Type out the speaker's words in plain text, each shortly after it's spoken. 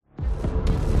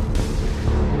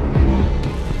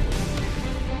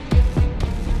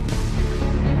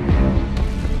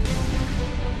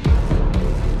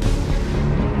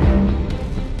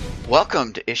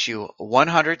Welcome to issue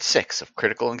 106 of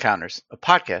Critical Encounters, a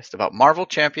podcast about Marvel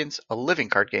Champions, a living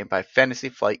card game by Fantasy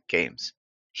Flight Games.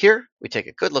 Here, we take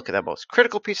a good look at the most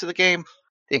critical piece of the game,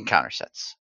 the encounter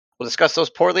sets. We'll discuss those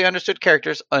poorly understood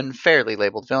characters, unfairly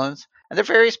labeled villains, and their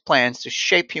various plans to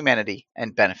shape humanity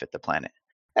and benefit the planet,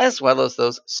 as well as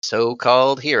those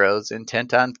so-called heroes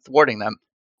intent on thwarting them.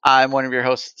 I'm one of your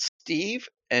hosts, Steve,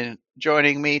 and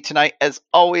joining me tonight, as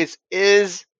always,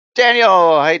 is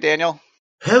Daniel. Hi, Daniel.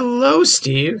 Hello,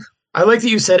 Steve. I like that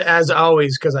you said "as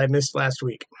always" because I missed last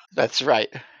week. That's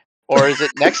right. Or is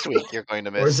it next week you're going to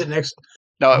miss? Or is it next?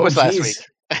 No, it was last week.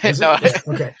 No,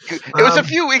 okay. It was a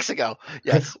few weeks ago.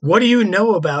 Yes. What do you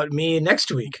know about me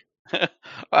next week?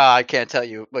 I can't tell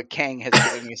you, but Kang has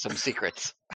given me some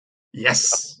secrets.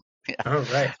 Yes. Yeah. All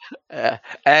right.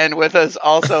 And with us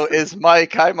also is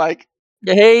Mike. Hi, Mike.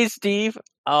 Hey, Steve.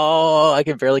 Oh, I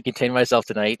can barely contain myself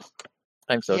tonight.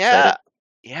 I'm so excited.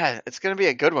 Yeah, it's going to be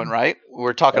a good one, right?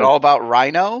 We're talking all about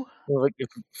Rhino.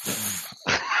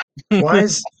 Why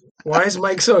is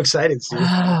Mike so excited, Steve?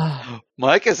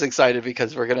 Mike is excited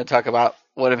because we're going to talk about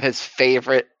one of his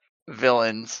favorite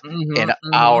villains in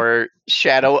our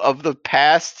Shadow of the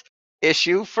Past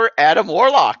issue for Adam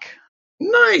Warlock.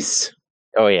 Nice.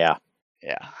 Oh, yeah.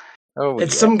 Yeah. Oh,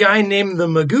 it's some guy named the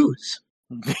Magoos.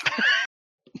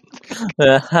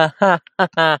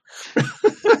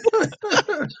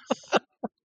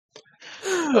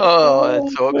 Oh,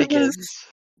 that's how it begins.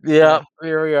 Yeah,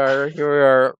 here we are.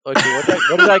 Okay,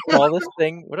 what did I call this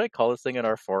thing? What did I call this thing in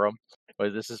our forum?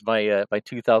 Well, this is my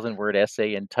 2,000 word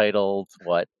essay entitled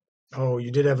what? Oh, you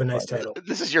did have a nice title.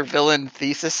 This is your villain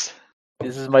thesis?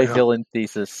 This is my villain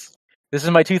thesis. This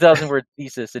is my 2,000 word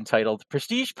thesis entitled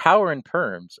Prestige, Power, and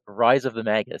Perms, Rise of the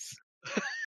Magus.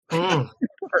 Perms.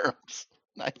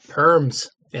 Nice. Perms.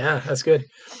 Yeah, that's good.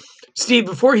 Steve,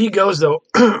 before he goes, though,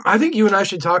 I think you and I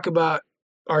should talk about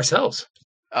ourselves.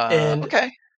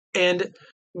 Okay. And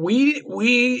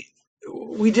we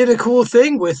did a cool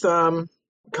thing with Card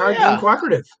Game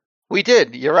Cooperative. We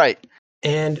did. You're right.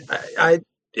 And I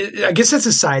guess that's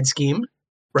a side scheme,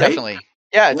 right? Definitely.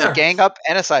 Yeah, it's a gang up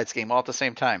and a side scheme all at the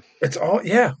same time. It's all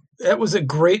That was a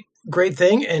great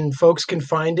thing, and folks can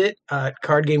find it at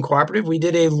Card Game Cooperative. We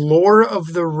did a Lore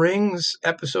of the Rings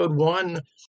episode 1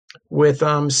 with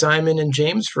Simon and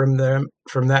James from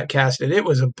that cast, and it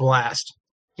was a blast.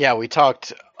 Yeah, we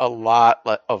talked a lot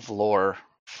of lore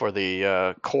for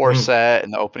the core set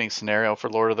and the opening scenario for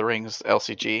Lord of the Rings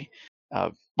LCG.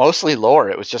 Mostly lore.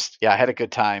 It was just, I had a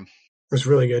good time. It was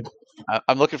really good.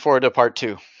 I'm looking forward to part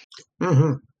 2.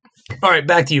 Mm-hmm. All right,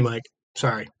 back to you, Mike.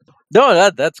 Sorry.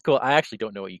 No, that's cool. I actually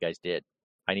don't know what you guys did.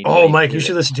 Mike, you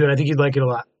should listen to it. I think you'd like it a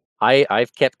lot.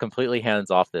 I've kept completely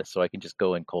hands off this, so I can just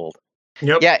go in cold.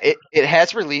 Yep. Yeah, it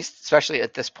has released, especially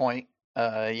at this point.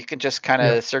 You can just kind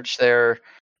of search their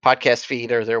podcast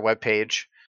feed or their webpage,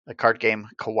 the Card Game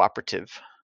Cooperative.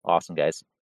 Awesome, guys.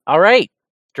 All right.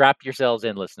 Strap yourselves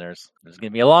in, listeners. This is going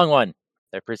to be a long one.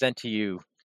 I present to you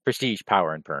Prestige,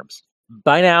 Power, and Perms.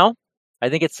 By now, I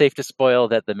think it's safe to spoil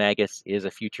that the Magus is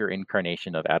a future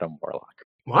incarnation of Adam Warlock.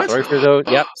 What? Sorry for those.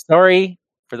 Sorry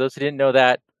for those who didn't know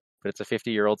that, but it's a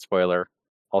 50-year-old spoiler.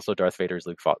 Also, Darth Vader is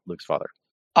Luke's father.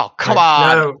 Oh, come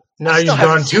on! Now you've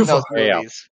gone too far. Yeah.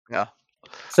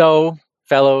 So,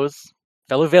 fellow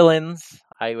villains,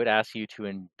 I would ask you to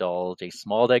indulge a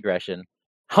small digression.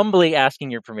 Humbly asking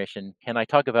your permission, can I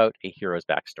talk about a hero's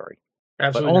backstory?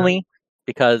 Absolutely. But only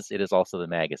because it is also the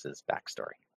Magus's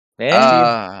backstory.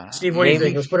 Steve, what do you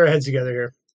think? Let's put our heads together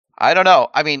here. I don't know.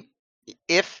 I mean,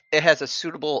 if it has a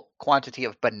suitable quantity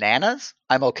of bananas,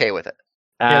 I'm okay with it.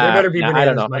 Yeah, there better be bananas. I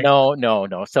don't know. Mike.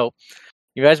 No. So,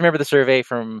 you guys remember the survey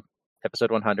from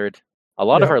episode 100? A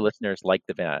lot of our listeners like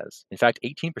the bananas. In fact,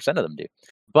 18% of them do.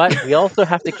 But we also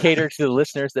have to cater to the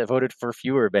listeners that voted for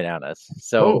fewer bananas.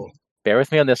 So bear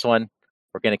with me on this one.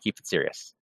 We're going to keep it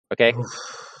serious. Okay?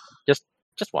 Just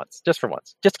once. Just for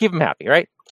once. Just to keep them happy, right?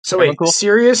 So wait, cool?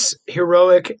 Serious,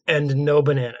 heroic, and no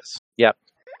bananas. Yep.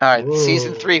 All right,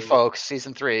 Season 3, folks.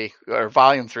 Season 3, or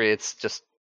Volume 3. It's just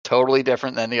totally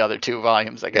different than the other 2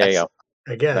 volumes, I guess. There you go.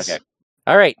 I guess. Okay.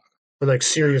 All right. We're like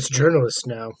serious journalists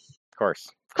now. Of course.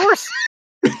 All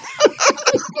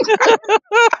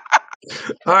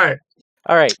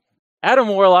right. Adam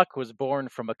Warlock was born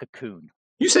from a cocoon.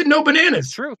 You said no bananas.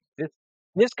 It's true.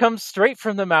 This comes straight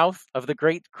from the mouth of the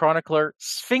great chronicler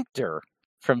Sphincter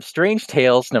from Strange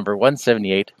Tales number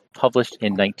 178, published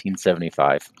in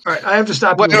 1975. All right, I have to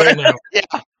stop you right now. Yeah.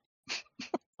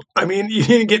 I mean, you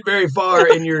didn't get very far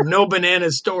in your no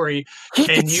bananas story,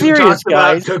 and you serious, talked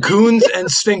about cocoons and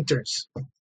sphincters.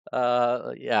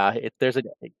 There's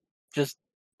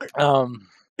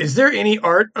Is there any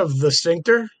art of the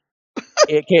sphincter?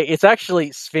 It's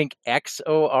actually Sphinx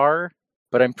XOR,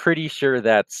 but I'm pretty sure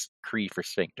that's Cree for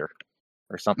sphincter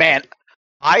or something. Man,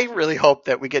 I really hope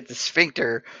that we get the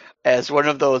sphincter as one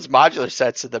of those modular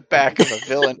sets at the back of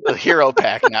a hero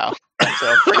pack now.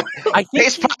 So, I think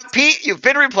Pace Pete, you've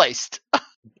been replaced.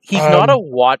 he's not a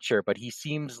watcher, but he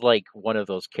seems like one of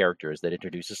those characters that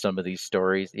introduces some of these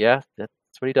stories. Yeah, that's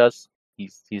what he does.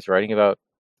 He's writing about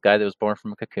a guy that was born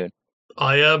from a cocoon.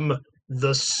 I am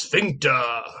the sphincter.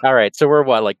 All right, so we're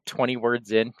what, like 20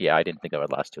 words in? Yeah, I didn't think that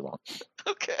would last too long.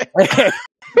 Okay.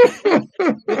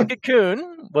 This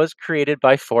cocoon was created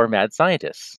by 4 mad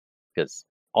scientists, because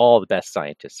all the best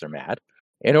scientists are mad,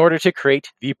 in order to create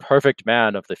the perfect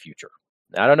man of the future.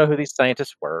 I don't know who these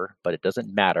scientists were, but it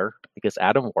doesn't matter, because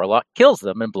Adam Warlock kills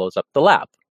them and blows up the lab,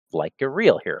 like a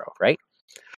real hero, right?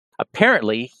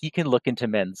 Apparently, he can look into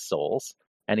men's souls,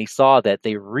 and he saw that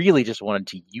they really just wanted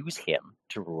to use him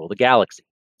to rule the galaxy.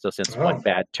 So since one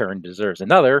bad turn deserves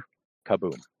another,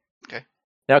 kaboom. Okay.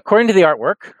 Now, according to the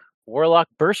artwork, Warlock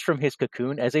burst from his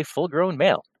cocoon as a full-grown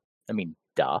male. I mean,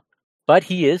 duh. But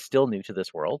he is still new to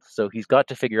this world, so he's got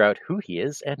to figure out who he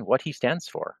is and what he stands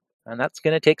for. And that's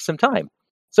going to take some time.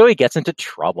 So he gets into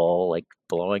trouble, like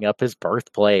blowing up his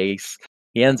birthplace.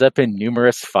 He ends up in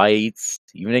numerous fights,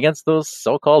 even against those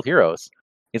so-called heroes.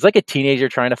 He's like a teenager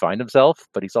trying to find himself,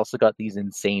 but he's also got these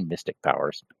insane mystic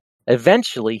powers.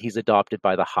 Eventually, he's adopted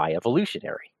by the High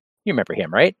Evolutionary. You remember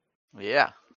him, right? Yeah.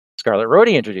 Scarlet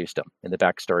Rhodey introduced him in the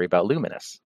backstory about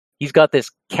Luminous. He's got this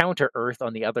counter-Earth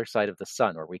on the other side of the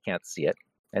sun where we can't see it,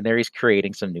 and there he's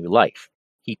creating some new life.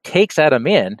 He takes Adam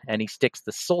in, and he sticks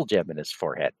the soul gem in his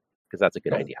forehead, because that's a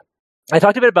good idea. I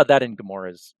talked a bit about that in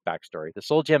Gamora's backstory. The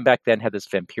soul gem back then had this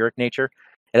vampiric nature.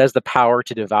 It has the power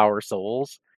to devour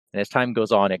souls, and as time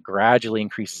goes on, it gradually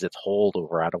increases its hold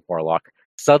over Adam Warlock,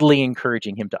 subtly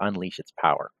encouraging him to unleash its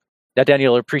power. Now,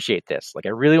 Daniel will appreciate this. Like, I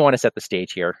really want to set the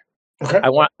stage here. Okay. I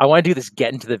want to do this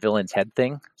get into the villain's head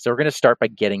thing. So we're going to start by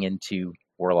getting into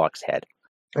Warlock's head.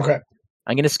 Okay.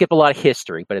 I'm going to skip a lot of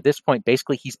history, but at this point,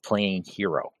 basically, he's playing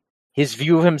hero. His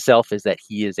view of himself is that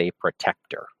he is a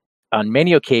protector. On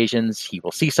many occasions, he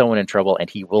will see someone in trouble and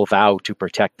he will vow to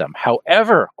protect them.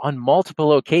 However, on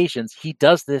multiple occasions, he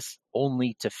does this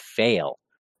only to fail.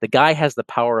 The guy has the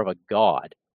power of a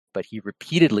god, but he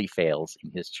repeatedly fails in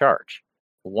his charge.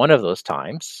 One of those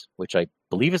times, which I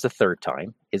believe is the 3rd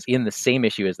time, is in the same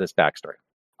issue as this backstory.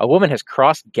 A woman has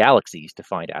crossed galaxies to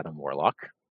find Adam Warlock,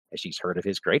 as she's heard of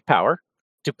his great power,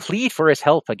 to plead for his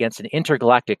help against an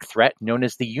intergalactic threat known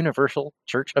as the Universal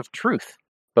Church of Truth.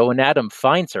 But when Adam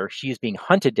finds her, she is being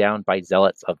hunted down by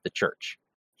zealots of the church.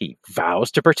 He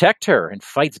vows to protect her and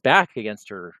fights back against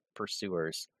her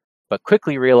pursuers, but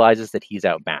quickly realizes that he's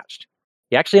outmatched.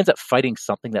 He actually ends up fighting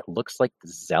something that looks like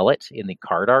the Zealot in the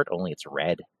card art, only it's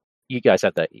red. You guys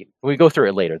have that. We go through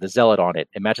it later. The Zealot on it.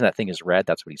 Imagine that thing is red.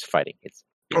 That's what he's fighting. It's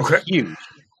huge.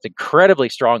 It's incredibly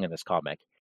strong in this comic.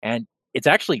 And it's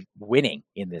actually winning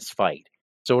in this fight.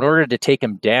 So in order to take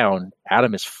him down,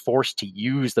 Adam is forced to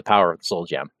use the power of the soul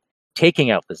gem,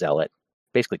 taking out the Zealot,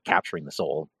 basically capturing the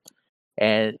soul.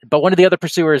 But one of the other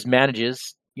pursuers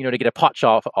manages, to get a pot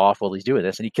shot off while he's doing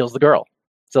this, and he kills the girl.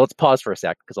 So let's pause for a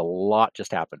sec, because a lot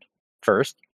just happened.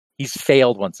 First, he's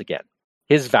failed once again.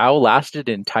 His vow lasted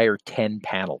an entire 10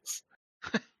 panels.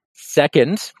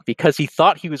 Second, because he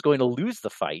thought he was going to lose the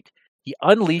fight, he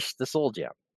unleashed the soul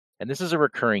gem. And this is a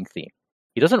recurring theme.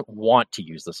 He doesn't want to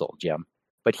use the soul gem,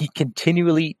 but he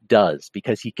continually does,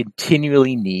 because he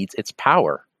continually needs its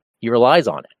power. He relies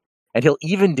on it. And he'll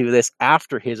even do this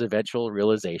after his eventual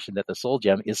realization that the soul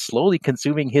gem is slowly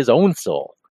consuming his own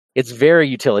soul. It's very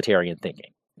utilitarian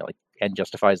thinking. End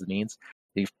justifies the means.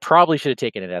 You probably should have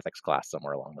taken an ethics class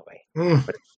somewhere along the way.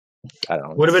 But, I don't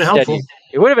know. Would have been helpful.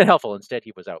 It would have been helpful. Instead,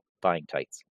 he was out buying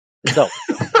tights. So,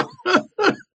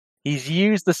 he's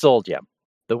used the soul gem.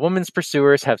 The woman's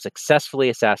pursuers have successfully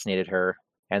assassinated her,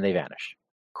 and they vanish.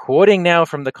 Quoting now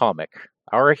from the comic,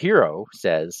 our hero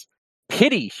says,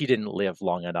 "Pity she didn't live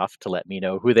long enough to let me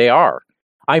know who they are.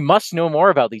 I must know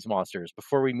more about these monsters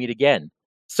before we meet again.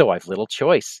 So I've little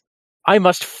choice. I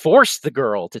must force the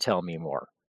girl to tell me more."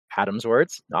 Adam's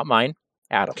words, not mine.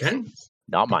 Adam's, Okay.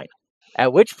 not mine.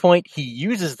 At which point he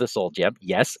uses the soul gem,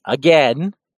 yes,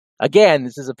 again,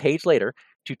 this is a page later,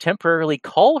 to temporarily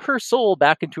call her soul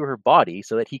back into her body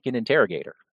so that he can interrogate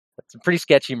her. That's a pretty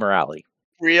sketchy morality.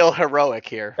 Real heroic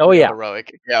here. Oh, yeah.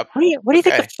 Heroic. Yeah. What do you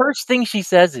think the first thing she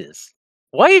says is?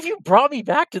 Why have you brought me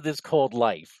back to this cold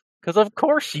life? Because of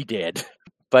course she did.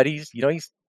 But he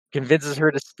convinces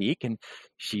her to speak, and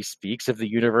she speaks of the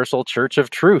Universal Church of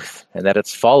Truth, and that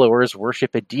its followers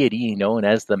worship a deity known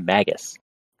as the Magus.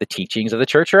 The teachings of the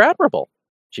church are admirable.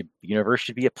 The universe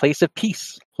should be a place of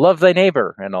peace. Love thy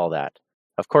neighbor and all that.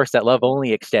 Of course, that love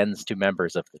only extends to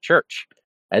members of the church,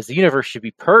 as the universe should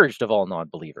be purged of all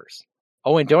non-believers.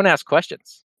 Oh, and don't ask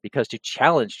questions, because to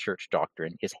challenge church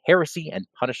doctrine is heresy and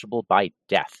punishable by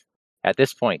death. At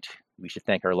this point, we should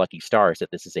thank our lucky stars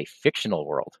that this is a fictional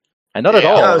world, and not at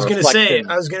all. I was going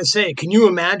to say, can you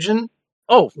imagine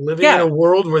living in a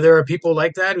world where there are people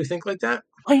like that who think like that?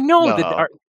 I know that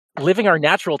living our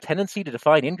natural tendency to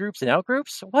define in-groups and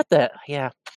out-groups. What the? Yeah.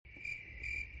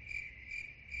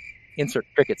 Insert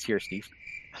crickets here, Steve.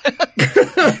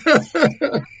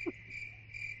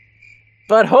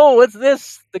 But what's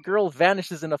this? The girl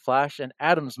vanishes in a flash, and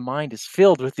Adam's mind is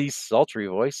filled with the sultry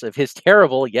voice of his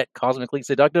terrible yet cosmically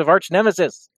seductive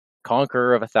arch-nemesis,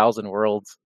 conqueror of 1,000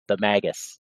 worlds, the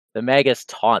Magus. The Magus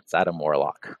taunts Adam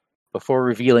Warlock, before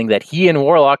revealing that he and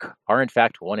Warlock are in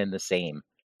fact one and the same.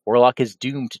 Warlock is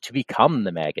doomed to become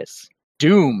the Magus.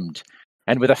 Doomed!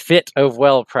 And with a fit of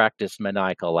well-practiced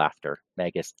maniacal laughter,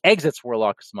 Magus exits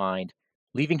Warlock's mind,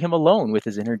 leaving him alone with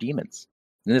his inner demons.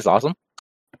 Isn't this awesome?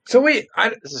 So wait,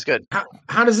 this is good.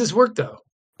 How does this work, though?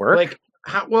 Like,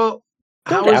 how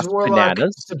is Warlock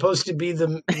supposed to be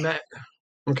the...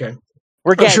 Okay.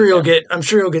 I'm sure you'll get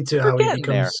to how he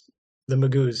becomes the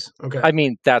Magoos. Okay. I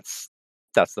mean, that's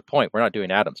the point. We're not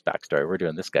doing Adam's backstory. We're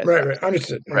doing this guy's backstory. Right.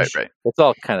 Understood. Right. It's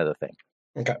all kind of the thing.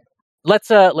 Okay.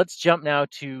 Let's jump now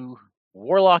to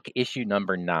Warlock issue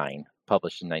number 9,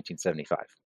 published in 1975.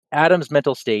 Adam's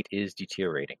mental state is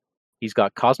deteriorating. He's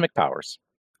got cosmic powers,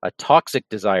 a toxic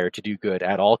desire to do good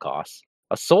at all costs,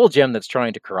 a soul gem that's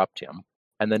trying to corrupt him,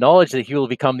 and the knowledge that he will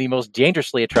become the most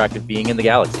dangerously attractive being in the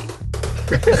galaxy.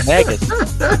 Magus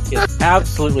is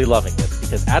absolutely loving this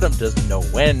because Adam doesn't know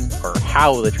when or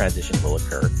how the transition will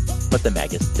occur, but the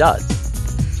Magus does.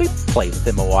 So he plays with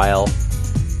him a while,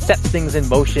 sets things in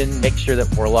motion, makes sure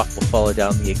that Warlock will follow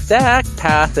down the exact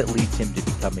path that leads him to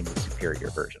becoming the superior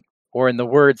version. Or in the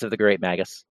words of the great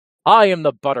Magus, I am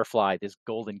the butterfly this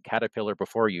golden caterpillar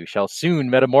before you shall soon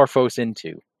metamorphose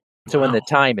into. So when the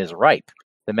time is ripe,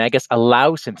 the Magus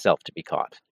allows himself to be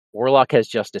caught. Warlock has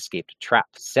just escaped a trap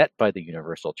set by the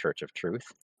Universal Church of Truth,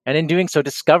 and in doing so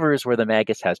discovers where the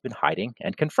Magus has been hiding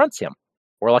and confronts him.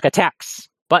 Warlock attacks,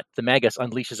 but the Magus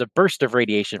unleashes a burst of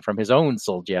radiation from his own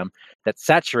soul gem that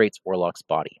saturates Warlock's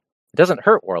body. It doesn't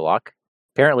hurt Warlock.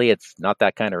 Apparently it's not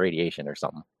that kind of radiation or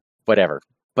something. Whatever.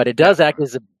 But it does act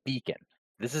as a beacon.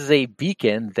 This is a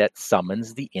beacon that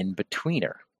summons the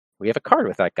In-Betweener. We have a card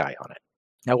with that guy on it.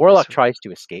 Now, Warlock tries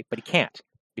to escape, but he can't,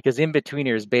 because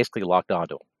In-Betweener is basically locked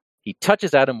onto him. He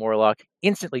touches Adam Warlock,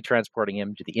 instantly transporting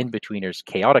him to the In-Betweener's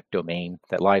chaotic domain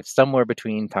that lies somewhere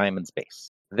between time and space.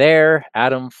 There,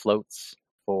 Adam floats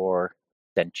for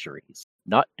centuries,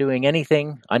 not doing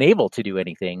anything, unable to do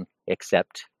anything,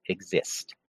 except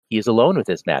exist. He is alone with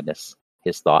his madness,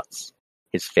 his thoughts,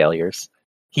 his failures.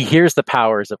 He hears the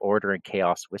powers of order and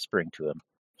chaos whispering to him.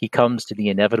 He comes to the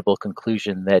inevitable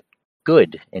conclusion that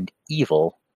good and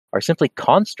evil are simply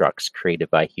constructs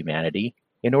created by humanity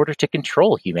in order to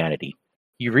control humanity.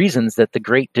 He reasons that the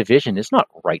great division is not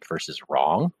right versus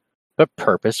wrong, but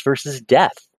purpose versus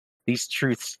death. These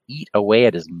truths eat away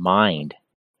at his mind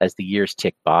as the years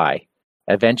tick by.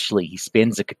 Eventually, he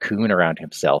spins a cocoon around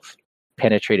himself,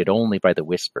 penetrated only by the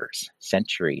whispers,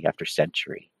 century after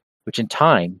century, which in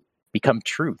time become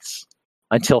truths,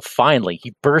 until finally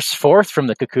he bursts forth from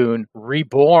the cocoon,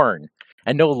 reborn.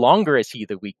 And no longer is he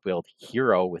the weak-willed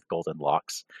hero with golden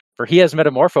locks, for he has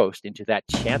metamorphosed into that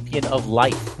champion of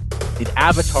life, the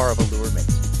avatar of allurement,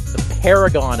 the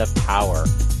paragon of power,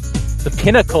 the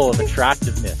pinnacle of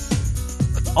attractiveness,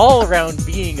 the all-around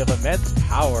being of immense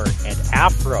power, and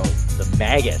Afro, the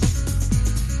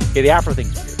Magus. Okay, the Afro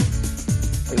thing's weird.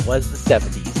 It was the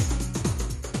 70s.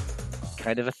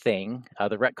 Kind of a thing.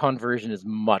 The retcon version is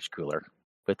much cooler,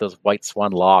 with those white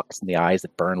swan locks and the eyes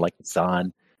that burn like the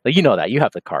sun. Like, you know that. You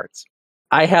have the cards.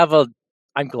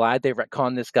 I'm glad they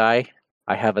retconned this guy.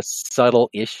 I have a subtle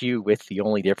issue with the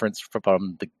only difference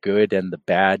from the good and the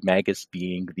bad Magus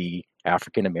being the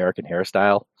African American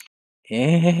hairstyle.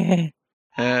 Glad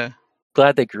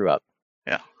they grew up.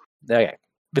 Yeah. Okay.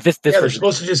 But this they're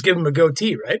supposed to just give him a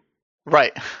goatee, right?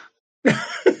 Right.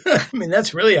 I mean,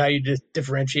 that's really how you just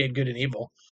differentiate good and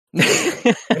evil.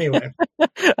 Anyway.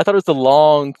 I thought it was the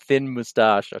long, thin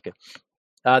mustache. Okay.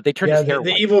 They turned his hair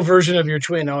the evil version of your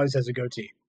twin always has a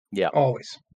goatee. Yeah.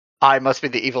 Always. I must be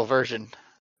the evil version.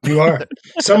 You are.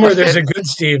 Somewhere there's a good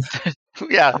Steve.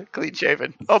 Yeah, clean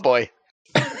shaven. Oh boy.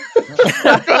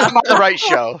 I'm on the right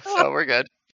show, so we're good.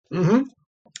 Mm-hmm.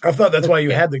 I thought that's why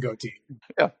you had the goatee.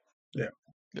 Yeah.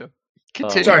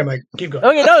 Continue. Sorry, Mike. Keep going.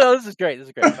 Okay, no, this is great.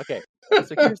 Okay.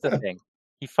 So here's the thing.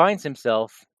 he finds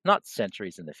himself not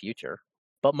centuries in the future,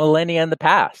 but millennia in the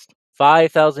past,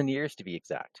 5,000 years to be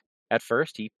exact. At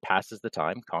first, he passes the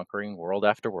time conquering world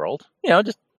after world,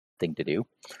 just thing to do.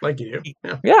 Like you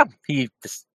do. Yeah, he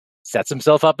just sets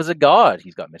himself up as a god.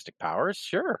 He's got mystic powers,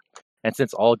 sure. And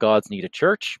since all gods need a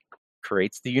church,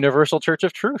 creates the Universal Church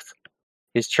of Truth.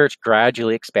 His church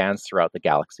gradually expands throughout the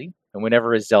galaxy, and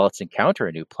whenever his zealots encounter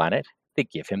a new planet, they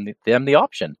give them the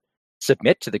option.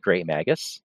 Submit to the Great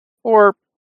Magus, or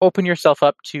open yourself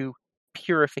up to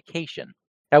purification.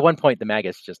 At one point, the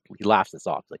Magus he laughs this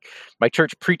off. Like, my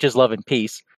church preaches love and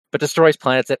peace, but destroys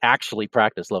planets that actually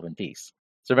practice love and peace.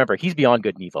 So remember, he's beyond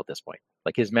good and evil at this point.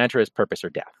 Like, his mantra is purpose or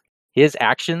death. His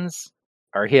actions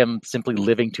are him simply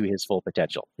living to his full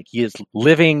potential. Like, he is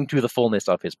living to the fullness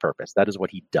of his purpose. That is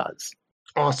what he does.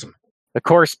 Awesome. Of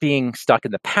course, being stuck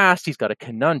in the past, he's got a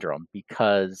conundrum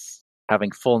because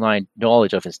having full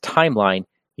knowledge of his timeline,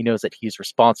 he knows that he's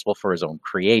responsible for his own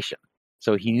creation.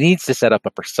 So he needs to set up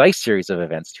a precise series of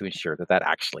events to ensure that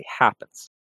actually happens.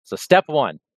 So step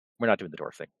one, we're not doing the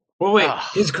dwarf thing. Well, wait,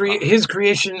 his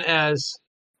creation as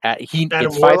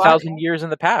it's 5,000 years in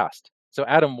the past. So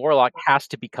Adam Warlock has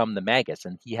to become the Magus,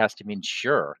 and he has to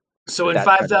ensure. So in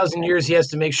 5,000 years, he has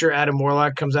to make sure Adam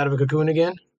Warlock comes out of a cocoon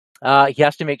again? He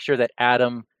has to make sure that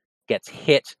Adam gets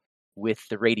hit with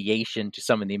the radiation to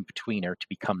summon the In-Betweener to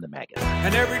become the Magus.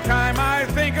 And every time I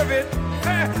think of it,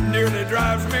 nearly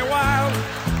drives me wild.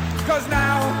 Because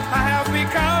now I have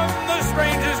become the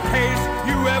strangest case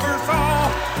you ever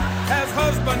saw. As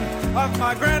husband of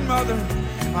my grandmother,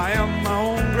 I am my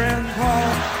own grandpa.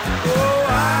 Oh,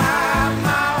 I'm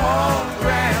my own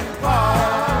grandpa.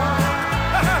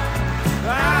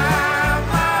 I'm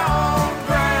my own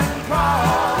grandpa.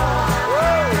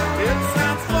 Oh, it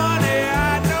sounds funny,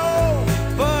 I know,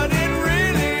 but it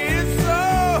really is so.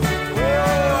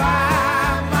 Oh,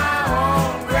 I'm my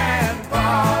own grandpa.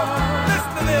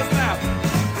 Listen to this now.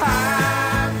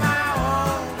 I'm my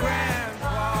own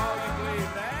grandpa. You believe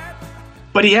that?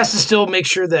 But he has to still make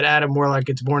sure that Adam Warlock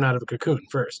gets born out of a cocoon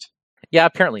first. Yeah,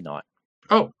 apparently not.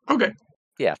 Oh, okay.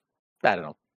 Yeah, I don't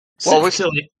know. Well,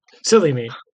 silly me.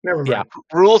 Never mind. Yeah.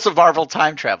 Rules of Marvel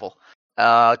time travel.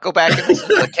 Go back and listen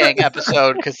to the Kang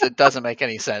episode because it doesn't make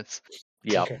any sense.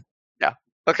 Yeah. Okay. Yeah.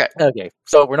 Okay. Okay.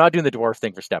 So we're not doing the dwarf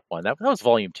thing for step one. That was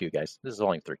volume 2, guys. This is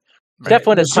volume 3. Step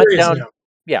one is hunt down. Now.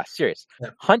 Yeah, serious.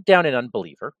 Yeah. Hunt down an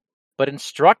unbeliever, but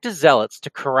instruct his zealots to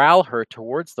corral her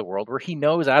towards the world where he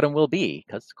knows Adam will be.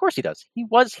 Because of course he does. He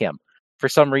was him. For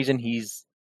some reason, he's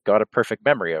got a perfect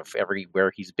memory of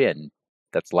everywhere he's been.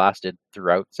 That's lasted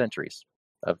throughout centuries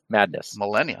of madness.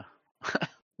 Millennia.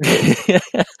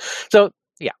 So,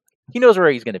 yeah, he knows where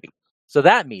he's going to be. So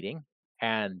that meeting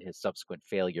and his subsequent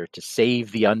failure to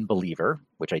save the unbeliever,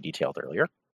 which I detailed earlier,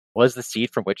 was the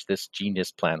seed from which this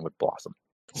genius plan would blossom.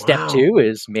 Wow. Step 2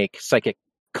 is make psychic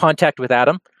contact with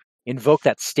Adam, invoke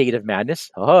that state of madness.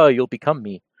 Oh, you'll become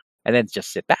me. And then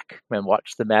just sit back and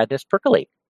watch the madness percolate.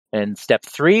 And step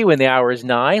 3, when the hour is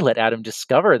nigh, let Adam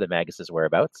discover the Magus's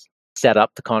whereabouts, set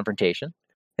up the confrontation,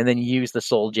 and then use the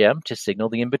soul gem to signal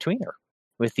the In-Betweener.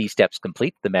 With these steps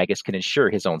complete, the Magus can ensure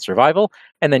his own survival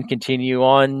and then continuing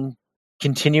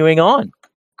on.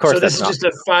 Of course, so this is just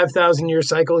a 5,000 year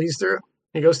cycle he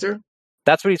goes through?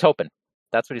 That's what he's hoping.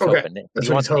 That's what he's hoping. That's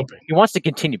what he's hoping. He wants to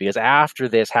continue because after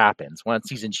this happens, once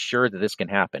he's ensured that this can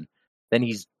happen, then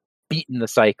he's beaten the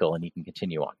cycle and he can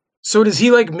continue on. So does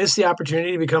he miss the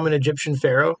opportunity to become an Egyptian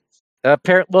pharaoh?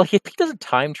 Well, he doesn't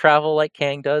time travel like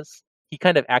Kang does. He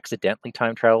kind of accidentally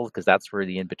time travels because that's where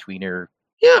the In-Betweener.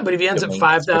 Yeah, but if he ends up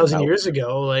 5,000 years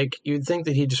ago, you'd think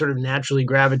that he'd just sort of naturally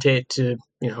gravitate to,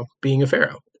 being a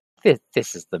pharaoh.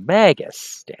 This is the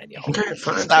Magus, Daniel. Okay,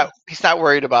 fine. He's not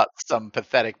worried about some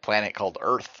pathetic planet called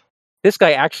Earth. This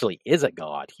guy actually is a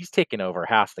god. He's taken over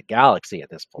half the galaxy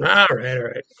at this point. All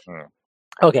right.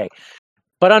 Okay.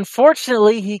 But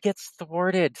unfortunately, he gets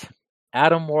thwarted.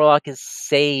 Adam Warlock is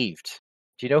saved.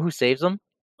 Do you know who saves him?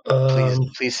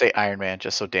 Please say Iron Man,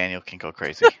 just so Daniel can go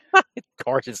crazy. Of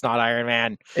course, it's not Iron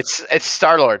Man. It's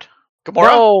Star-Lord.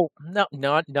 Gamora?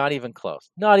 No, not even close.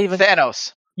 Not even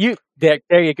Thanos. There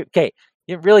you go. Okay,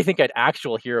 you really think an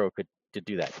actual hero could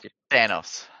do that?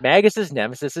 Thanos. Magus's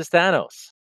nemesis is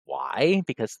Thanos. Why?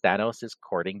 Because Thanos is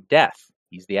courting death.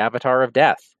 He's the avatar of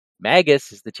death.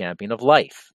 Magus is the champion of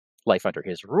life. Life under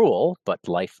his rule, but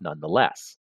life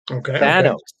nonetheless. Okay.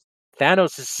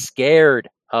 Thanos is scared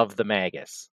of the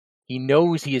Magus. He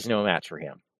knows he is no match for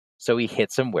him. So he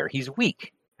hits him where he's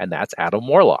weak, and that's Adam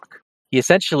Warlock. He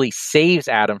essentially saves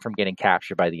Adam from getting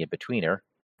captured by the In-Betweener,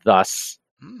 thus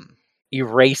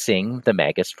erasing the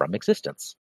Magus from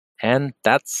existence. And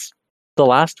that's the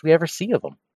last we ever see of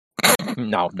him.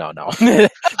 No.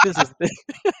 this is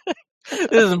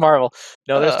this is Marvel.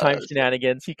 No, there's time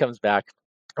shenanigans. He comes back.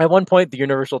 At one point, the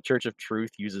Universal Church of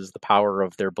Truth uses the power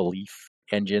of their belief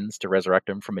engines to resurrect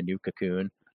him from a new cocoon.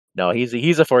 No,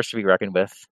 he's a force to be reckoned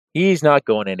with. He's not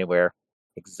going anywhere.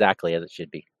 Exactly as it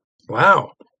should be.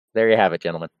 Wow. There you have it,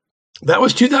 gentlemen. That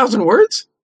was 2,000 words?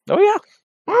 Oh yeah.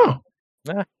 Wow.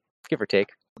 Give or take.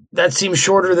 That seems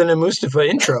shorter than a Mustafa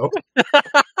intro.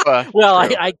 Well,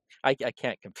 true. I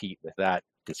can't compete with that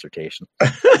dissertation.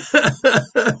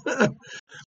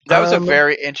 That was a Um,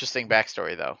 very interesting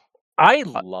backstory, though. I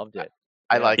loved it.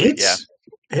 I like it. Yeah.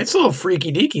 It's a little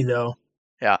freaky deaky though.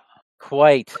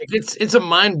 Quite. Like it's a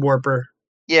mind warper.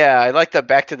 Yeah, I like the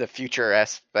Back to the Future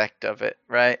aspect of it,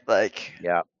 right? Like,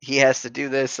 Yeah. he has to do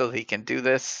this so he can do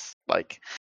this. Like,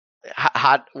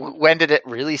 when did it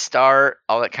really start?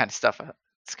 All that kind of stuff.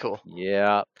 It's cool.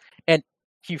 Yeah. And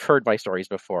you've heard my stories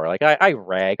before. Like I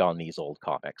rag on these old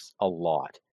comics a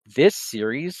lot. This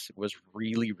series was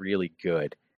really, really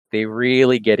good. They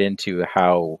really get into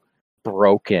how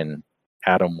broken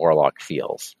Adam Warlock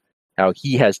feels. How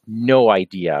he has no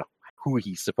idea who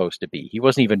he's supposed to be. He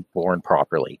wasn't even born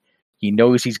properly. He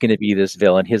knows he's going to be this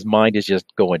villain. His mind is just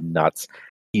going nuts.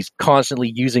 He's constantly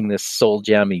using this soul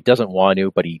gem. He doesn't want to,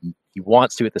 but he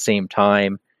wants to at the same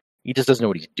time. He just doesn't know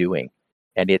what he's doing.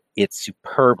 And it's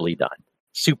superbly done.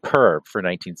 Superb for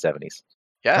 1970s.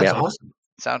 Yeah, That's Yeah. awesome.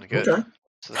 sounded good. Okay.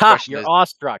 So the Ha! question You're is,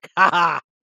 awestruck. Ha ha!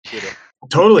 Did it.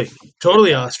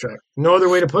 Totally awestruck. No other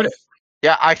way to put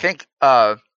yeah, I think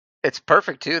it's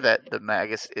perfect too that the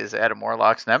Magus is Adam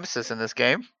Warlock's nemesis in this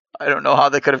game. I don't know how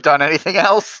they could have done anything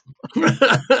else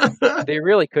it. They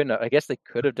really couldn't. I guess they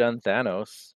could have done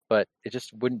Thanos, but it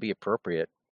just wouldn't be appropriate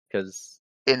because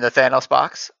in the Thanos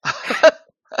box.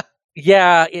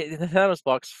 yeah, the Thanos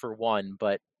box for one,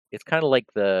 but it's kind of like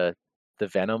the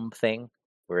Venom thing,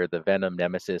 where the Venom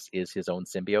nemesis is his own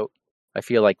symbiote. I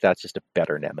feel like that's just a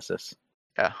better nemesis.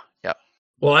 Yeah.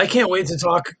 Well, I can't wait to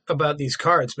talk about these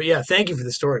cards. But yeah, thank you for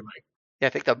the story, Mike. Yeah,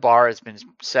 I think the bar has been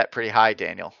set pretty high,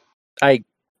 Daniel.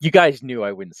 You guys knew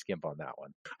I wouldn't skimp on that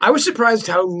one. I was surprised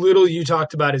how little you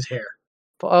talked about his hair.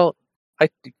 Well, the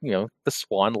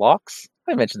swan locks.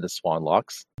 I mentioned the swan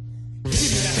locks.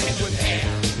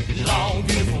 Long,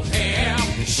 beautiful hair,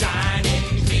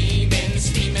 shining, gleaming,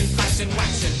 steaming, flashing,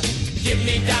 waxing. Give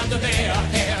me down to there,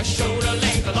 hair, shoulder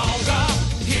length longer.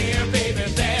 Here, baby,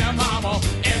 there, mama,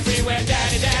 everywhere,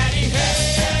 daddy, hair.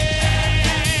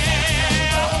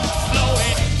 Blow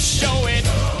it, show it,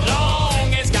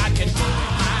 long as God can do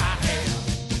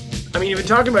it. I mean, you've been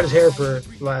talking about his hair for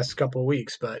the last couple of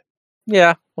weeks, but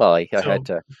Yeah, well, I So-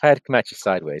 had to come at you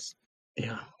sideways.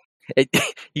 yeah.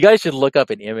 You guys should look up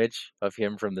an image of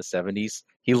him from the 70s.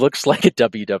 He looks like a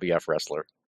WWF wrestler.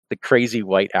 The crazy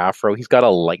white afro. He's got a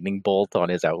lightning bolt on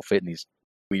his outfit and these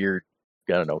weird,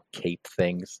 I don't know, cape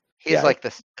things. He's Yeah. like the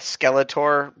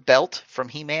Skeletor belt from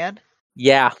He-Man.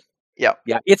 Yeah. Yep.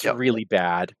 Yeah, it's Yep. really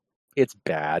bad. It's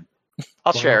bad.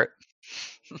 I'll Wow. share it.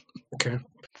 Okay.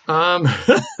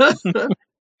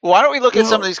 Why don't we look at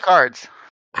some Well- of these cards?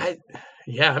 I'm excited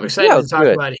Yeah, to it's talk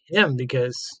good. about him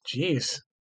because, geez,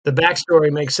 the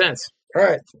backstory makes sense. All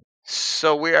right.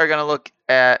 So we are going to look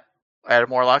at Adam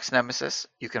Warlock's nemesis.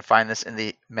 You can find this in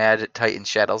the Mad Titan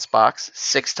Shadows box.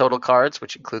 6 total cards,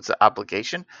 which includes the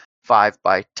obligation. 5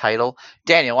 by title.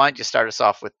 Daniel, why don't you start us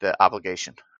off with the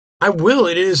obligation? I will.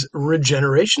 It is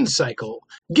Regeneration Cycle.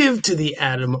 Give to the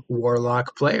Adam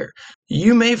Warlock player.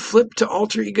 You may flip to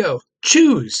Alter Ego.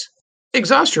 Choose.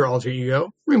 Exhaust your Alter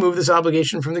Ego. Remove this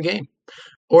obligation from the game.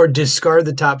 Or discard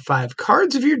the top 5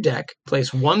 cards of your deck.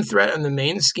 Place 1 threat on the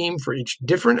main scheme for each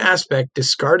different aspect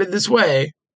discarded this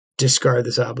way. Discard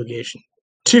this obligation.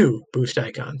 2 boost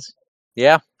icons.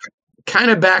 Yeah,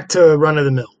 Kind of back to run of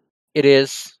the mill. it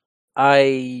is.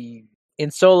 In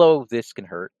solo, this can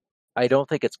hurt. I don't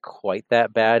think it's quite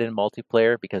that bad in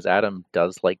multiplayer because Adam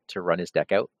does like to run his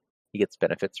deck out. He gets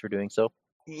benefits for doing so.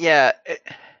 Yeah,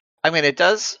 it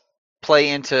does play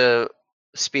into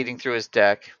speeding through his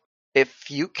deck.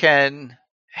 If you can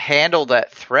handle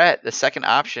that threat, the second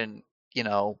option,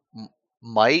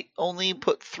 might only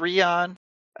put 3 on,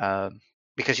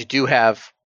 because you do have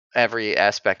every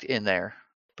aspect in there.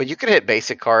 But you could hit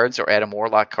basic cards or Adam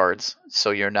Warlock cards,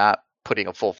 so you're not putting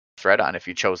a full threat on if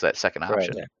you chose that second Right.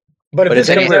 option. Yeah. But if But this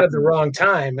it's comes anywhere out at the wrong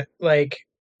time, like,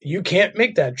 you can't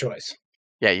make that choice.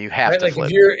 Yeah, you have Right? to Like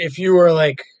flip. if you were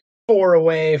like 4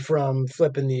 away from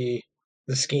flipping the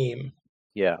scheme,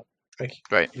 Yeah. like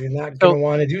Right. you're not So- going to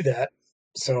want to do that.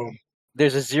 So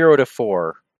There's a 0 to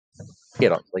 4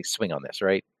 swing on this,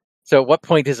 right? So at what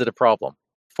point is it a problem?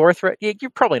 4 threat? You're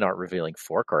probably not revealing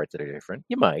 4 cards that are different.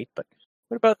 You might, but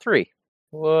what about 3?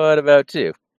 What about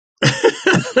 2?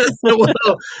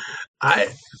 Well, I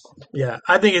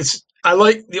think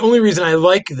the only reason I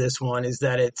like this one is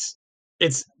that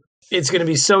it's going to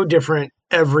be so different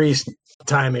every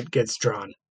time it gets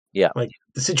drawn. Yeah. Like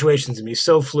the situation's going to be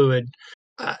so fluid.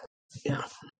 Yeah.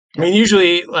 I mean,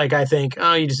 usually, like, I think,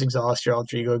 oh, you just exhaust your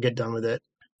alter ego, get done with it.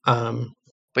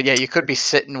 But yeah, you could be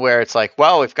sitting where it's like,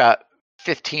 well, we've got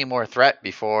 15 more threat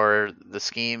before the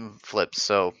scheme flips,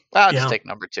 so I'll just take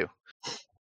number 2.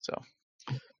 So,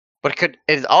 but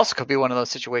it also could be one of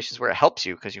those situations where it helps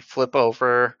you because you flip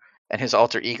over and his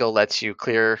alter ego lets you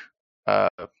clear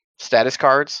status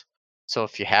cards. So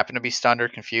if you happen to be stunned or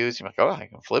confused, you're like, oh, I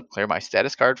can clear my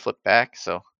status card, flip back.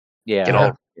 So Yeah. get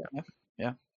all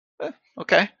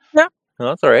okay. Yeah, no,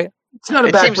 that's all right. It's not a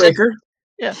It seems backbreaker.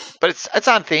 Yeah, but it's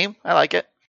on theme. I like it.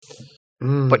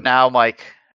 But now, Mike,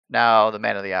 the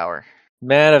man of the hour.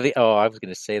 Man of the I was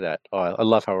going to say that. Oh, I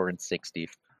love how we're in sync,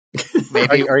 Steve.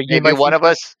 Maybe Are you maybe one of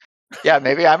us. Yeah,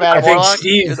 maybe I'm Adam I think Warlock.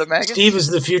 Steve. You're the Magus? Steve is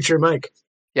the future Mike.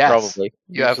 Yes, Probably.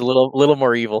 You He's have a little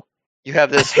more evil. you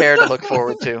have this hair to look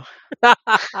forward to.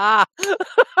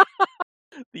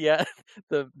 Yeah,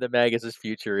 the Magus's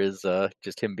future is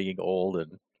just him being old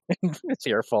and his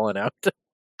hair falling out.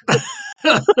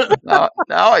 Now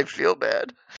I feel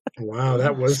bad. Wow,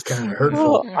 that was kind of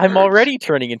hurtful. Well, I'm already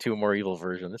turning into a more evil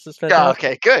version. This is Yeah, fantastic.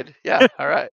 okay, good. Yeah, all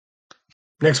right.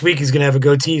 Next week he's gonna have a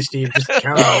goatee, Steve. Just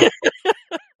count on it.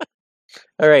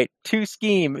 All right, 2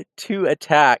 scheme, 2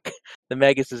 attack. The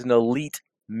Magus is an elite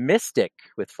mystic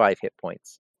with 5 hit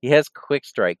points. He has quick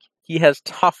strike. He has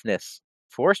toughness.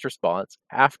 Forced response.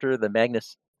 After the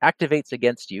Magus activates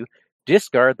against you,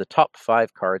 discard the top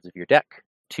 5 cards of your deck.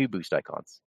 2 boost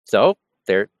icons. So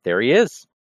there he is.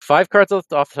 5 cards off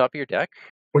the top of your deck.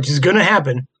 Which is gonna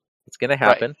happen. It's gonna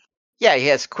happen. Yeah, he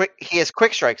has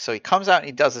quick strike, so he comes out and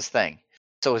he does his thing.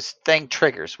 So his thing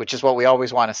triggers, which is what we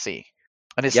always want to see.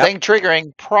 And his thing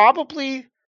triggering probably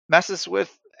messes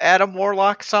with Adam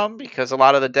Warlock some because a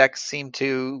lot of the decks seem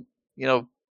to,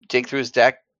 dig through his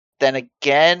deck. Then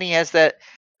again, he has that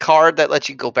card that lets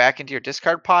you go back into your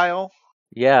discard pile.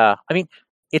 Yeah, I mean,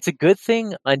 it's a good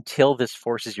thing until this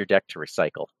forces your deck to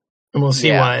recycle. And we'll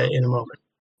see why in a moment.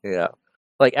 Yeah.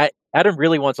 Like, Adam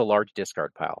really wants a large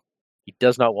discard pile. He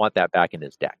does not want that back in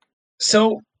his deck.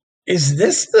 So, is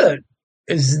this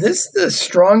the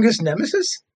strongest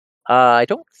nemesis? I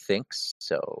don't think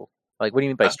so. Like, what do you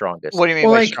mean by strongest? What do you mean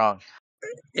by strong?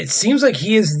 It seems like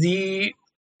he is the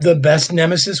best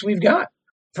nemesis we've got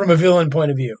from a villain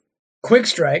point of view. Quick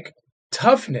strike,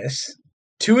 toughness,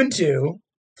 2 and 2,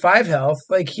 5 health.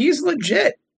 Like, he's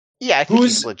legit. Yeah, I think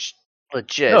he's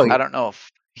legit. No, I don't know if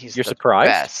he's You're the surprised?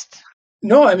 best.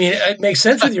 No, I mean, it makes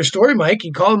sense with your story, Mike.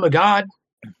 You call him a god,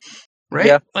 right?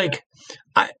 Yeah. Like,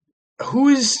 who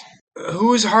is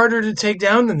harder to take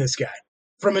down than this guy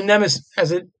from a nemesis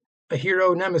as a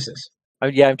hero nemesis?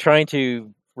 I'm trying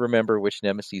to remember which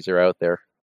nemesis are out there.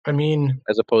 I mean,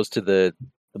 as opposed to the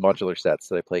modular sets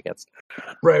that I play against.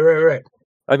 Right.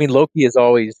 I mean, Loki is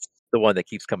always the one that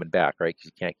keeps coming back, right? Because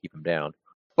you can't keep him down.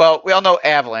 Well, we all know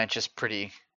Avalanche is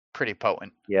pretty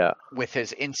potent. Yeah. With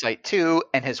his Insight 2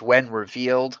 and his When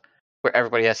Revealed, where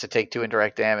everybody has to take 2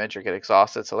 indirect damage or get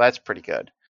exhausted, so that's pretty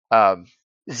good.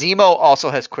 Zemo also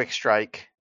has Quick Strike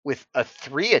with a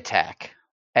 3 attack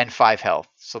and 5 health,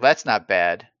 so that's not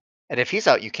bad. And if he's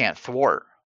out, you can't thwart.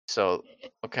 So,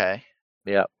 okay.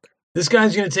 Yeah. This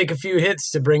guy's going to take a few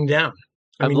hits to bring down.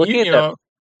 I mean, looking at you know,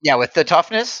 yeah, with the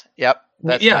toughness. Yep.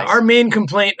 That's nice. Our main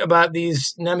complaint about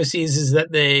these nemesis is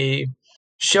that they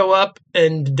show up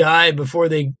and die before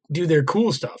they do their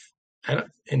cool stuff.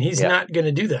 And he's not going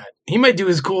to do that. He might do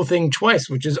his cool thing twice,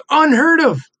 which is unheard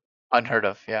of. Unheard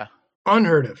of, yeah.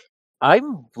 Unheard of.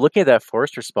 I'm looking at that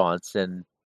forced response and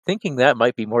thinking that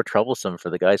might be more troublesome for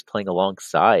the guys playing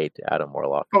alongside Adam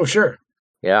Warlock. Oh, sure.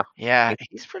 Yeah. Yeah,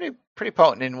 he's pretty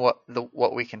potent in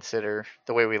what we consider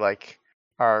the way we like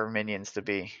our minions to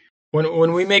be.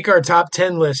 When we make our top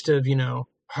 10 list of,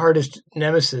 hardest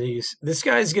nemesis, this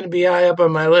guy's going to be high up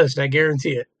on my list. I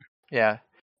guarantee it. Yeah.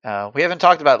 We haven't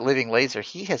talked about Living Laser.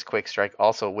 He has Quick Strike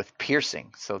also with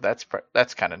Piercing, so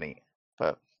that's kind of neat.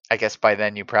 But I guess by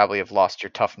then you probably have lost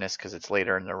your toughness because it's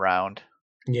later in the round.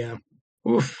 Yeah.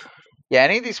 Oof. Yeah,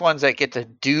 any of these ones that get to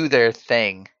do their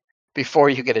thing before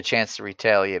you get a chance to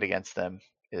retaliate against them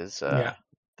is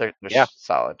they're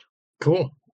solid.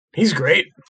 Cool. He's great.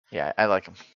 Yeah, I like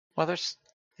him. Well,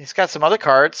 he's got some other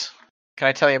cards. Can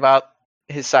I tell you about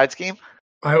his side scheme?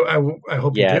 I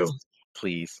hope you do.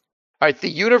 Please. All right, the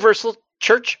Universal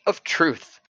Church of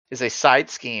Truth is a side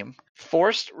scheme.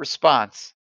 Forced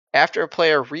response. After a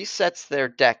player resets their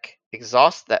deck,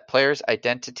 exhaust that player's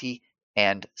identity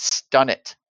and stun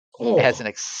it. Oh. It has an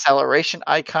acceleration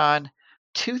icon,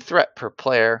 2 threat per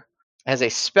player, has a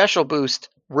special boost,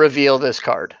 reveal this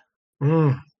card.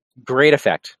 Mm. Great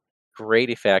effect.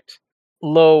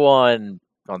 Low on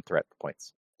threat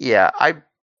points. Yeah, I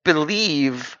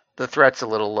believe the threat's a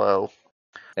little low.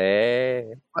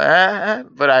 Hey.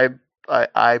 But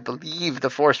I believe the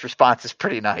forced response is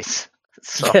pretty nice.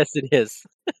 So, Yes, it is.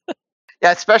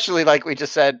 yeah, especially like we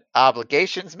just said,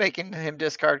 obligations making him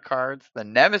discard cards. The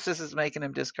nemesis is making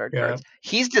him discard Yeah. cards.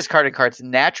 He's discarding cards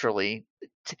naturally.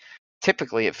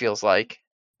 Typically, it feels like.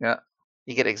 Yeah,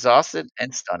 you get exhausted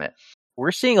and stun it.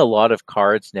 We're seeing a lot of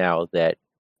cards now that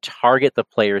target the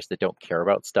players that don't care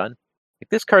about stun. Like,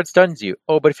 this card stuns you.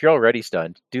 Oh, but if you're already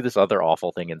stunned, do this other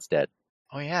awful thing instead.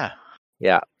 Oh yeah.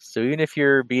 Yeah. So even if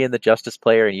you're being the justice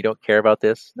player and you don't care about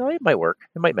this, no, it might work.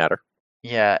 It might matter.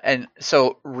 Yeah, and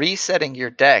so resetting your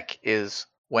deck is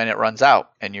when it runs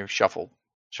out and you shuffle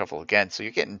again. So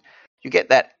you get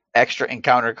that extra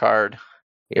encounter card.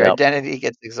 Your Yep. identity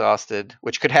gets exhausted,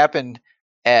 which could happen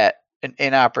at an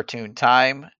inopportune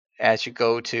time as you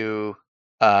go to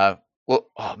well,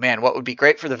 oh man, what would be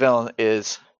great for the villain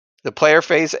is the player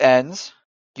phase ends,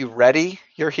 you ready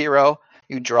your hero,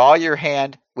 you draw your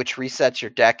hand, which resets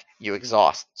your deck, you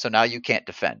exhaust. So now you can't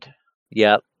defend.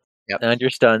 Yep. Yep. And you're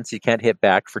stunned, so you can't hit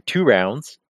back for 2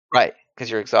 rounds. Right, because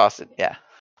you're exhausted. Yeah.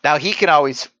 Now he can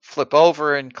always flip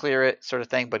over and clear it, sort of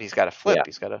thing, but he's got to flip. Yeah.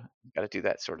 He's got to do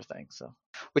that sort of thing. So,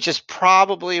 which is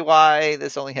probably why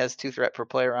this only has 2 threat per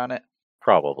player on it.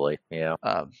 Probably, yeah.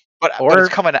 But it's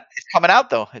coming. It's coming out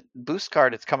though. Boost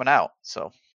card. It's coming out.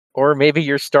 So. Or maybe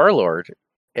you're Star-Lord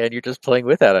and you're just playing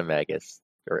with Adam Magus.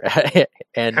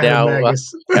 And now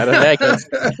Adam Magus.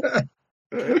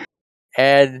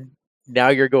 And now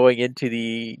you're going into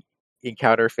the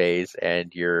encounter phase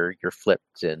and you're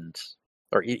flipped, and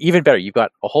or even better, you've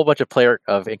got a whole bunch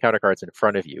of encounter cards in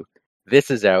front of you. This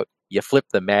is out, you flip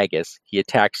the Magus, he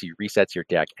attacks you, resets your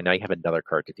deck, and now you have another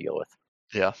card to deal with.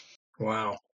 Yeah.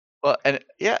 Wow. Well, and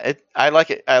yeah, I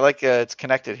like it. I like it's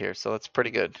connected here, so it's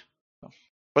pretty good.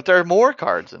 But there are more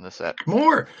cards in the set.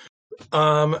 More.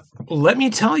 Let me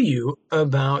tell you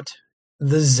about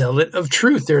the Zealot of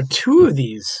Truth. There are 2 of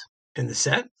these in the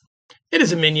set. It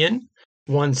is a minion,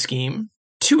 1 scheme,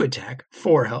 2 attack,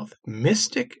 4 health,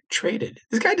 mystic traded.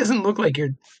 This guy doesn't look like your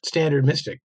standard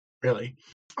mystic, really.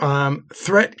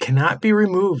 Threat cannot be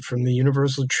removed from the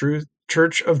Universal Truth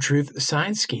Church of Truth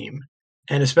sign scheme.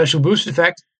 And a special boost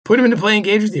effect, put him into play,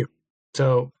 engage with you.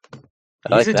 So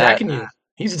he's attacking you.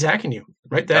 He's attacking you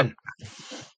right then.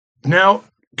 Now,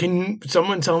 can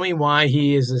someone tell me why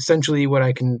he is essentially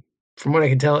from what I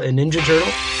can tell, a Ninja Turtle?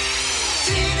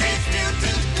 Teenage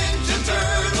Mutant Ninja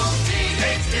Turtles.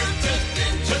 Teenage Mutant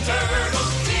Ninja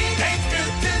Turtles. Teenage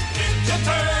Mutant Ninja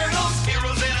Turtles.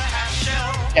 Heroes in a half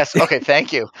shell. Yes. Okay.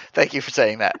 Thank you. Thank you for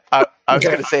saying that. I was Okay.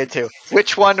 going to say it too.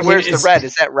 Which one? Where's the red?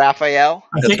 Is that Raphael?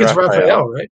 I think it's Raphael,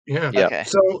 right? Yeah. Yeah. Okay.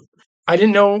 So I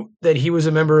didn't know that he was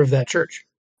a member of that church.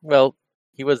 Well,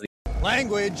 he was the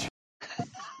Language.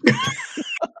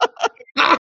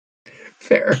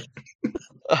 Fair.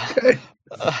 Okay.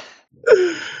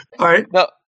 All right. No,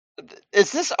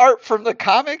 is this art from the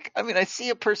comic? I mean, I see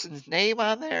a person's name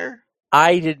on there.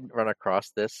 I didn't run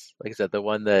across this. Like I said, the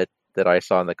one that I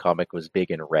saw in the comic was big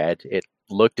and red. It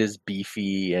looked as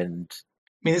beefy and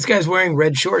I mean, this guy's wearing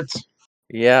red shorts.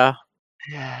 yeah.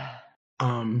 Yeah.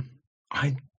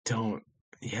 I don't.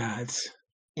 Yeah, it's.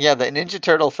 Yeah, the Ninja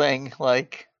Turtle thing.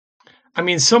 Like, I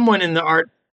mean, someone in the art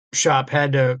shop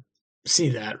had to see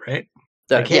that, right?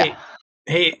 That- yeah,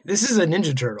 Hey, this is a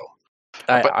Ninja Turtle.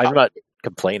 I'm not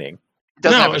complaining. it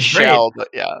doesn't No, have a it's shell, but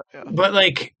yeah. But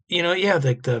like, yeah,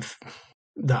 like the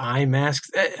eye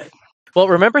masks. Well,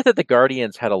 remember that the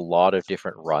Guardians had a lot of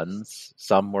different runs,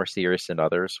 some more serious than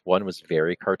others. One was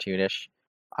very cartoonish.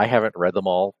 I haven't read them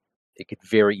all. It could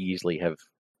very easily have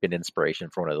been inspiration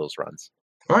for one of those runs.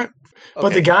 All right. But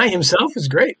Okay. the guy himself is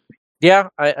great. Yeah,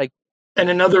 I And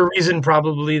another reason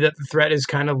probably that the threat is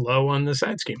kind of low on the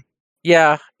side scheme.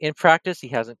 yeah, in practice he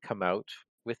hasn't come out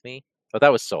with me. But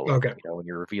that was solo. Okay. When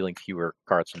you're revealing fewer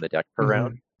cards from the deck per Mhm.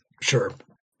 round. Sure.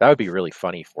 That would be really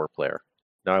funny 4-player.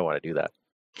 Now I want to do that.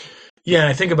 Yeah,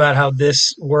 I think about how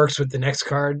this works with the next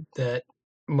card that,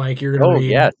 Mike, you're going to Oh, read.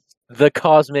 yes. The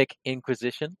Cosmic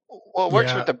Inquisition. Well, it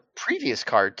works Yeah. with the previous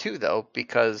card too, though,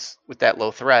 because with that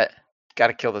low threat, got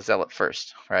to kill the zealot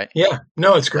first, right? Yeah.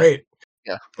 No, it's great.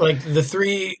 Yeah. Like these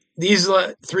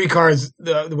 3 cards,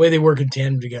 the way they work in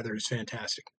tandem together is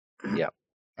fantastic. All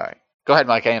right, go ahead,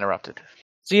 Mike. I interrupted.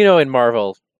 So, in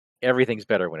Marvel, everything's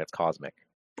better when it's cosmic.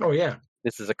 Oh, yeah.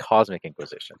 This is a Cosmic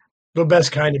Inquisition. The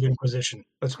best kind of Inquisition.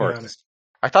 Let's be course. honest.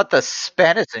 I thought the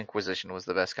Spanish Inquisition was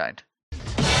the best kind.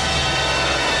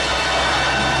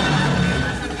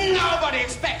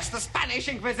 Spanish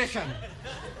Inquisition.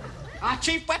 Our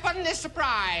chief weapon is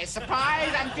surprise.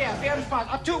 Surprise and fear. Fear and surprise.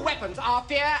 Our two weapons are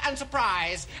fear and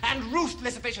surprise and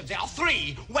ruthless efficiency. Our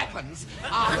three weapons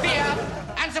are fear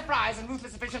and surprise and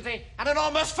ruthless efficiency and an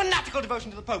almost fanatical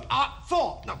devotion to the Pope.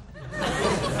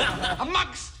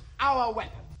 Amongst our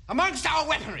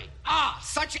weaponry are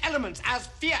such elements as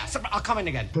fear. I'll come in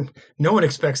again. No one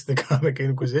expects the comic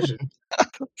Inquisition.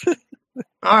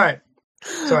 All right.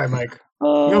 Sorry, Mike.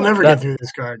 You'll never get through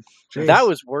this card. Jeez. That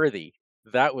was worthy.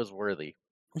 That was worthy.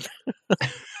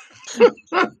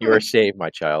 You are saved, my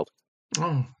child.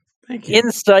 Oh, thank you.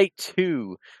 Insight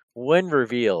 2. When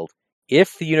revealed,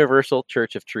 if the Universal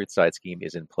Church of Truth side scheme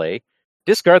is in play,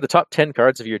 discard the top 10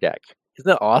 cards of your deck. Isn't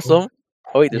that awesome?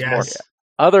 Oh, wait, there's more. Yes.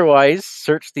 Otherwise,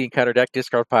 search the encounter deck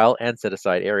discard pile and set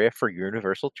aside area for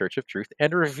Universal Church of Truth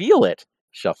and reveal it,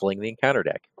 shuffling the encounter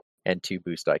deck and 2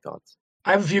 boost icons.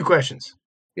 I have a few questions.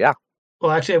 Yeah.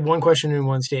 Well, actually, I have one question and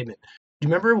one statement. Do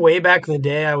you remember way back in the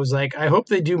day, I was like, I hope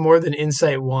they do more than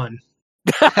Insight 1.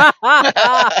 Remember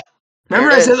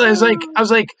I said, I was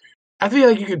like, I feel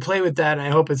like you could play with that, and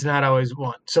I hope it's not always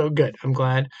 1. So good. I'm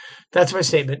glad. That's my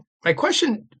statement. My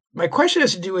question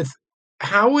has to do with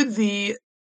how would the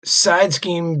side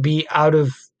scheme be out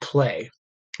of play,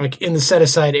 like in the set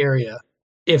aside area,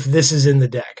 if this is in the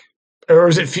deck? Or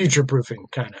is it future proofing,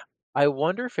 kind of? I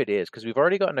wonder if it is, because we've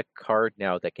already gotten a card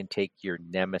now that can take your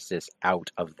Nemesis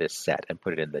out of this set and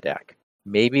put it in the deck.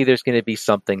 Maybe there's going to be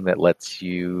something that lets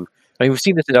you... I mean, we've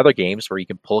seen this in other games where you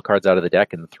can pull cards out of the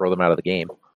deck and throw them out of the game.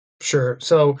 Sure.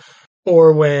 So,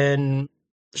 or when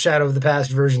Shadow of the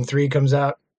Past version 3 comes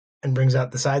out and brings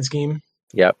out the side scheme?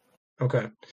 Yep. Okay.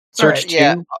 Search Alright, 2,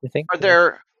 yeah. I think.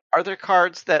 Are there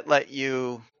cards that let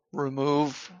you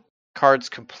remove cards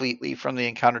completely from the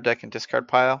encounter deck and discard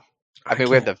pile? I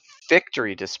mean, we have the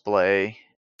victory display.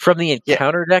 From the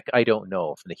encounter deck, I don't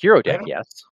know. From the hero deck, don't- yes.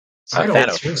 I don't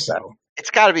Thanos think does that. so. It's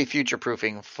got to be future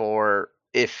proofing for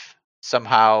if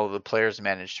somehow the players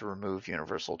manage to remove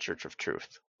Universal Church of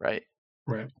Truth, right?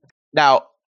 Right. Now,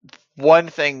 one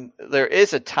thing, there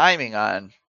is a timing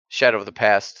on Shadow of the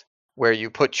Past where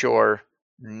you put your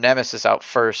Nemesis out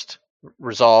first,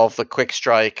 resolve the quick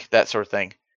strike, that sort of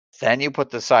thing. Then you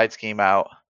put the side scheme out,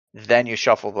 then you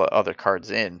shuffle the other cards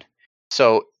in.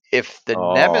 So if the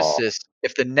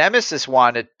Nemesis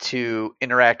wanted to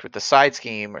interact with the side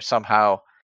scheme or somehow,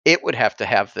 it would have to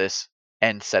have this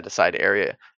end set aside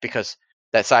area because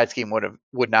that side scheme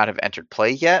would not have entered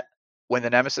play yet when the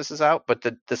Nemesis is out. But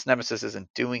this Nemesis isn't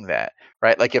doing that,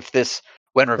 right? Like if this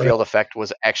when revealed effect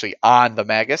was actually on the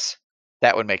Magus,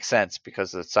 that would make sense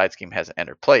because the side scheme hasn't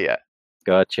entered play yet.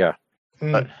 Gotcha.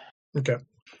 Okay. Well,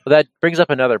 that brings up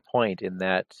another point in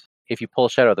that if you pull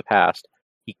Shadow of the Past,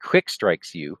 he quick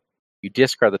strikes you, you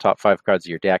discard the top 5 cards of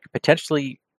your deck,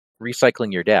 potentially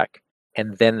recycling your deck,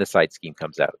 and then the side scheme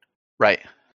comes out. Right.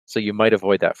 So you might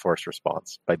avoid that forced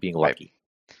response by being lucky.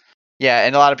 Yeah,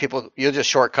 and a lot of people, you'll just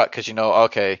shortcut because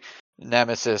okay,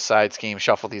 Nemesis, side scheme,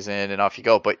 shuffle these in, and off you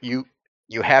go. But you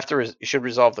have to, you should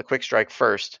resolve the quick strike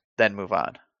first, then move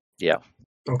on. Yeah.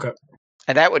 Okay.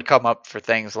 And that would come up for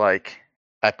things like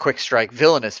a quick strike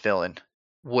villainous villain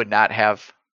would not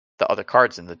have the other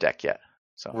cards in the deck yet.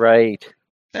 So Right.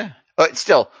 yeah. But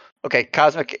still, okay,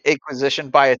 Cosmic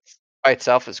Inquisition by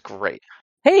itself is great.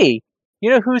 Hey, you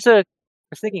know who's I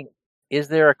was thinking, is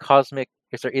there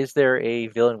a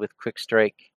villain with quick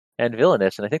strike and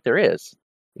villainous? And I think there is.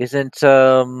 Isn't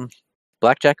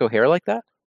Blackjack O'Hare like that?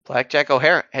 Blackjack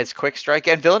O'Hare has quick strike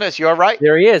and villainous. You are right.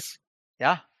 There he is.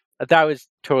 Yeah, That was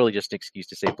totally just an excuse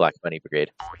to say Black Money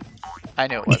Brigade. I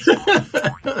knew it was.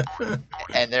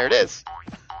 And there it is.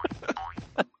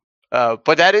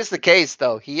 But that is the case,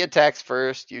 though. He attacks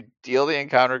first. You deal the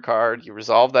encounter card. You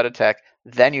resolve that attack.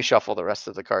 Then you shuffle the rest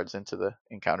of the cards into the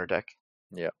encounter deck.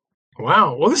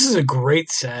 Wow. Well, this is a great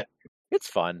set. It's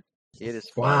fun. It is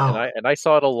fun. Wow. And I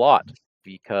saw it a lot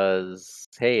because,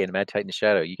 hey, in Mad Titan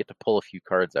Shadow, you get to pull a few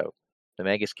cards out. The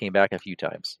Magus came back a few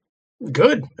times.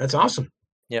 Good. That's awesome.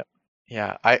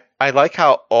 Yeah, I like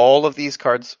how all of these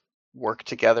cards work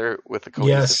together with a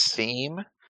cohesive Yes. theme.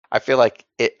 I feel like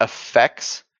it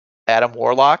affects Adam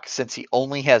Warlock since he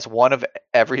only has one of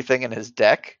everything in his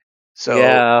deck. So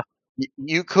yeah.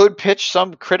 you could pitch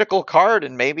some critical card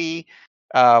and maybe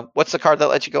what's the card that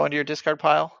lets you go into your discard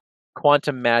pile?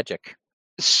 Quantum Magic.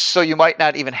 So you might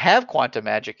not even have Quantum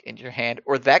Magic in your hand,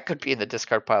 or that could be in the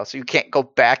discard pile. So you can't go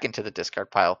back into the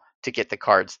discard pile to get the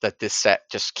cards that this set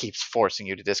just keeps forcing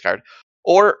you to discard.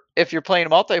 Or if you're playing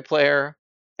multiplayer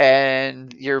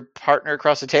and your partner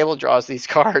across the table draws these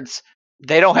cards,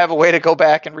 they don't have a way to go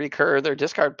back and recur their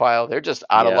discard pile. They're just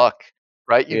out of luck,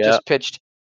 right? You just pitched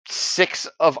 6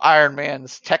 of Iron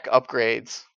Man's tech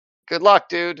upgrades. good luck,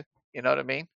 dude. You know what I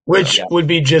mean? Which Yeah. would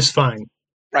be just fine.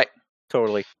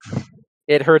 Totally.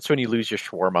 It hurts when you lose your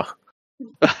shawarma.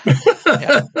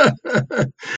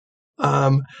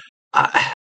 I'm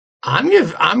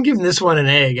giving this one an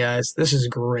A, guys. This is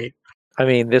great. I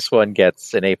mean, this one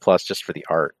gets an A+ just for the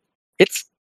art. It's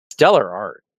stellar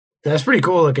art. That's pretty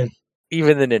cool looking.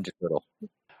 Even the Ninja Turtle.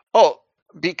 Oh,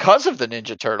 because of the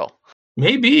Ninja Turtle.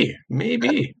 Maybe.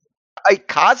 A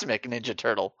cosmic Ninja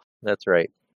Turtle. That's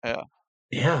right.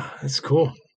 Yeah, that's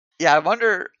cool. Yeah, I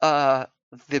wonder the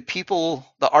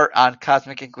art on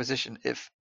Cosmic Inquisition, if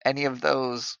any of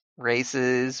those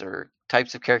races or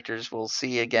types of characters we'll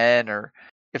see again, or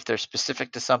if they're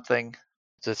specific to something.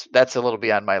 That's a little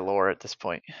beyond my lore at this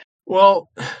point. Well,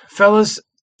 fellas,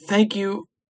 thank you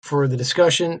for the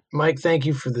discussion. Mike, thank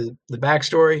you for the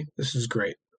backstory. This is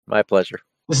great. My pleasure.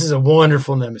 This is a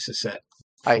wonderful Nemesis set.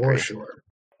 I for agree. sure.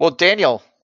 Well, Daniel,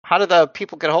 how do the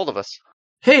people get a hold of us?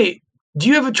 Hey, do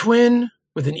you have a twin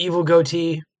with an evil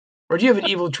goatee? Or do you have an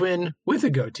evil twin with a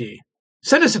goatee?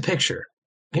 Send us a picture.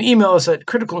 You can email us at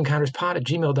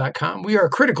criticalencounterspod@gmail.com. We are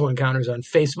Critical Encounters on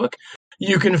Facebook.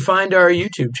 You can find our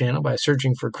YouTube channel by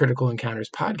searching for Critical Encounters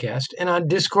Podcast. And on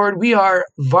Discord, we are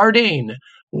Vardane,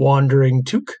 Wandering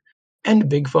Took, and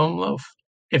Big Foam Loaf.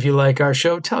 If you like our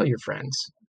show, tell your friends.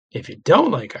 If you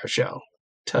don't like our show,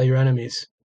 tell your enemies.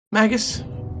 Magus,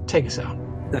 take us out.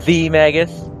 The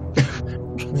Magus.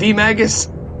 The Magus,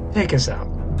 take us out.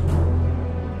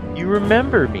 You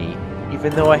remember me,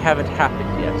 even though I haven't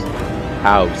happened yet.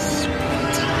 How sweet.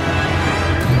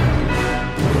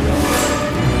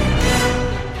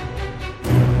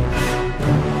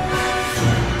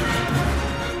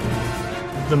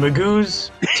 The Magoos,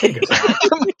 take us out.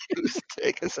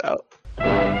 Take us out.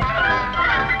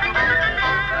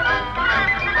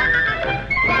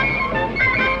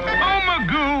 Oh,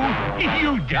 Magoo,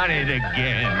 you done it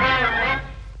again.